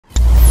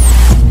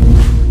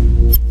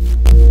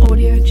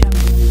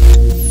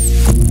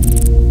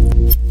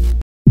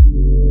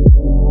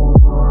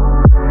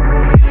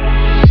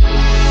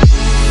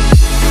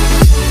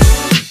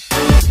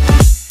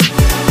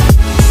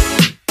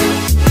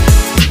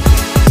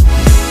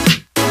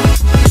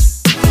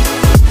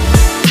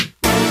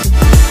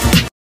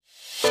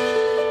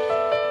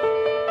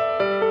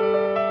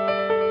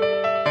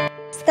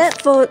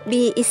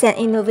StepForwardB is an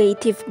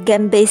innovative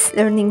game-based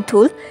learning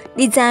tool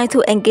designed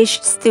to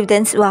engage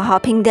students while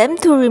helping them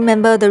to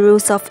remember the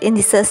rules of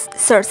indices,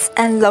 surds,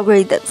 and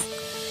logarithms.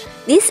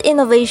 This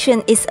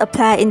innovation is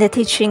applied in the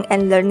teaching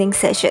and learning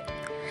session.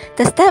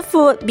 The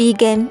StepForwardB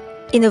game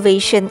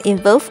innovation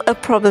involves a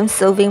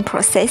problem-solving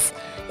process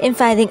in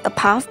finding a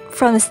path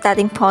from the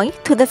starting point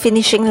to the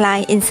finishing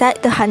line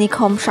inside the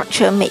honeycomb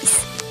structure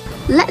maze.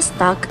 Let's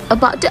talk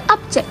about the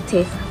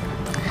objective.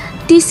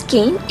 This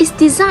game is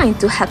designed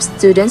to help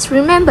students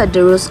remember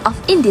the rules of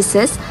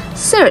indices,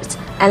 surds,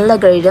 and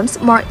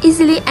logarithms more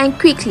easily and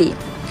quickly.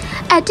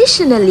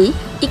 Additionally,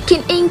 it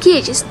can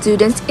engage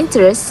students'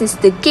 interest since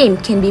the game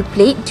can be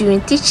played during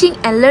teaching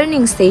and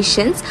learning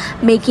sessions,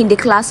 making the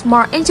class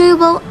more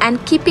enjoyable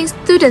and keeping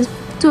students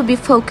to be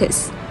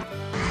focused.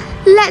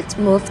 Let's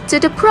move to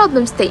the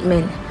problem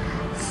statement.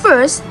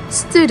 First,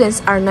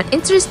 students are not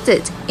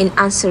interested in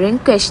answering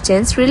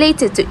questions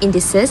related to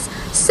indices,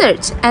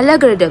 surds, and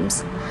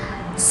logarithms.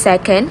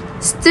 Second,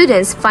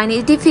 students find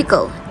it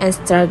difficult and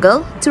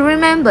struggle to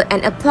remember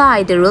and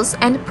apply the rules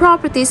and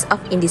properties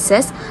of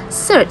indices,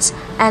 surds,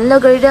 and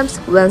logarithms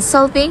when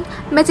solving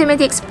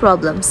mathematics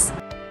problems.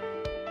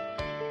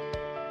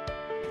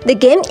 The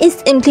game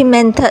is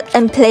implemented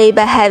and played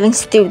by having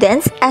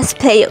students as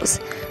players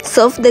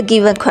solve the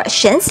given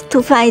questions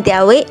to find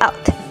their way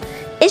out.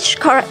 Each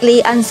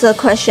correctly answered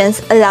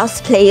questions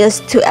allows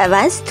players to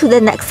advance to the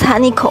next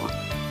honeycomb.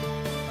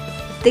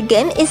 The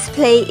game is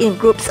played in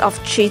groups of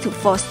 3 to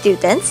 4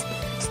 students.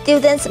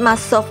 Students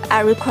must solve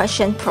every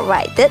question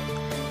provided.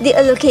 The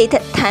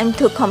allocated time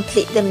to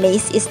complete the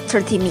maze is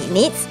 30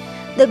 minutes.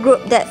 The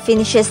group that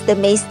finishes the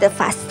maze the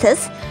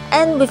fastest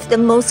and with the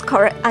most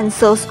correct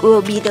answers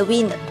will be the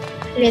winner.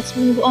 Let's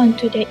move on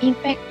to the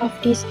impact of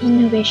this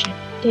innovation.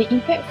 The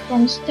impact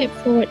from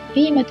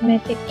StepForwardB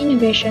mathematics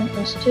innovation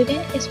for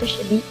students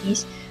especially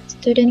is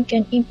students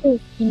can improve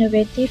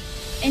innovative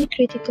and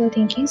critical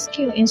thinking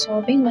skill in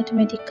solving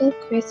mathematical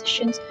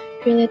questions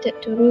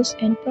related to rules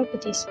and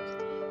properties.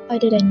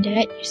 Other than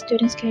that,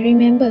 students can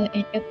remember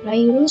and apply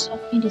rules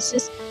of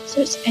indices,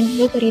 surds, and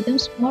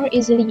logarithms more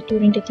easily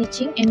during the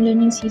teaching and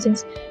learning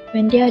seasons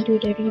when they do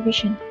the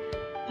revision.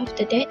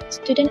 After that,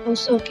 students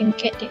also can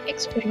get the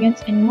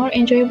experience and more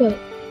enjoyable,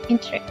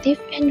 interactive,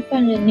 and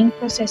fun learning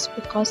process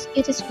because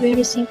it is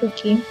very simple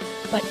game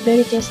but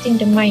very testing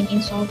the mind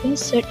in solving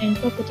surd and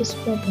properties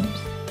problems.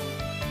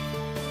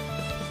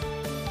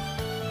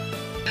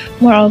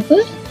 Moreover,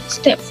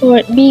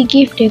 StepForwardB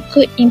gives a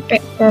good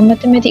impact for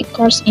mathematics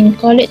course in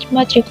college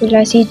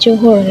matrikulasi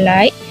Johor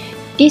like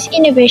this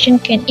innovation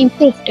can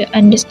improve the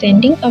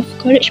understanding of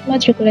college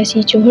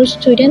matrikulasi Johor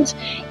students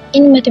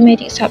in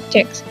mathematics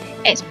subjects,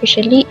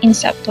 especially in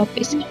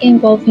subtopics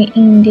involving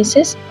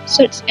indices,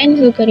 surds, and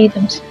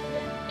logarithms.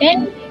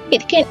 Then,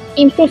 it can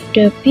improve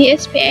the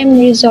PSPM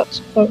results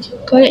for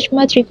college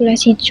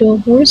matrikulasi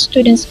Johor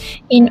students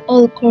in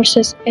all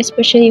courses,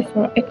 especially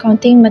for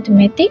accounting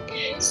mathematics,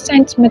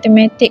 science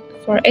mathematics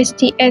for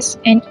STS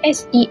and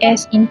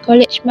SES in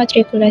college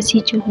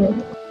matrikulasi Johor.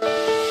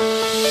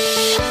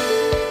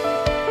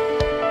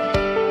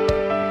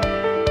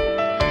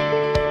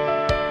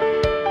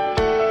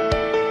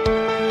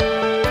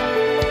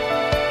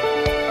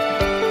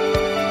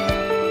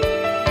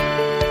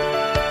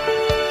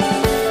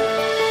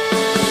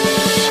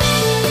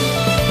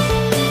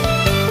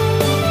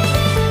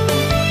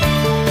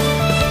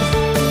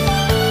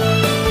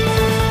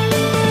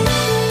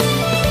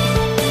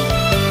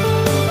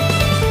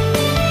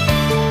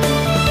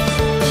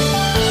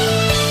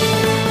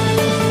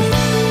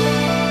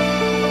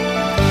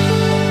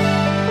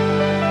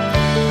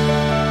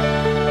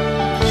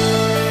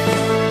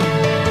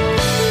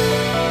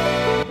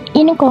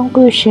 In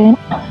conclusion,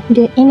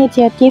 the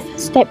initiative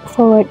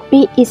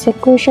StepForwardB is a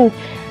crucial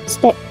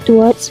step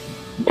towards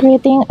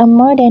creating a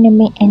more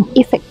dynamic and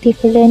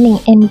effective learning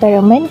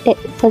environment that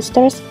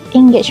fosters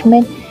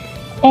engagement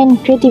and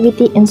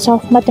creativity in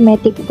solving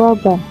mathematics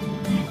problems.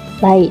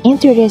 By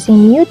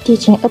introducing new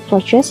teaching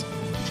approaches,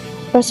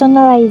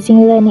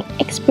 personalizing learning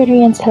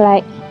experience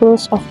like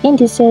rules of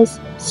indices,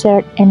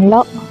 surd, and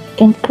log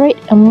can create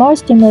a more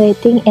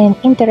stimulating and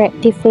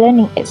interactive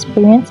learning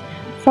experience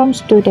from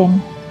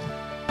students.